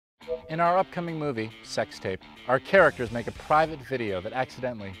In our upcoming movie, Sex Tape, our characters make a private video that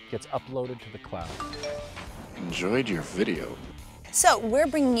accidentally gets uploaded to the cloud. Enjoyed your video. So we're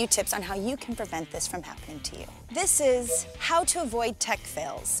bringing you tips on how you can prevent this from happening to you. This is How to Avoid Tech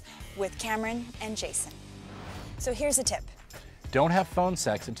Fails with Cameron and Jason. So here's a tip. Don't have phone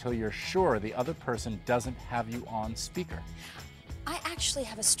sex until you're sure the other person doesn't have you on speaker. I actually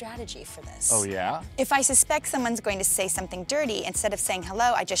have a strategy for this. Oh, yeah? If I suspect someone's going to say something dirty, instead of saying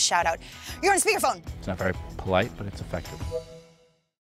hello, I just shout out, "You're on speakerphone!" It's not very polite, but it's effective.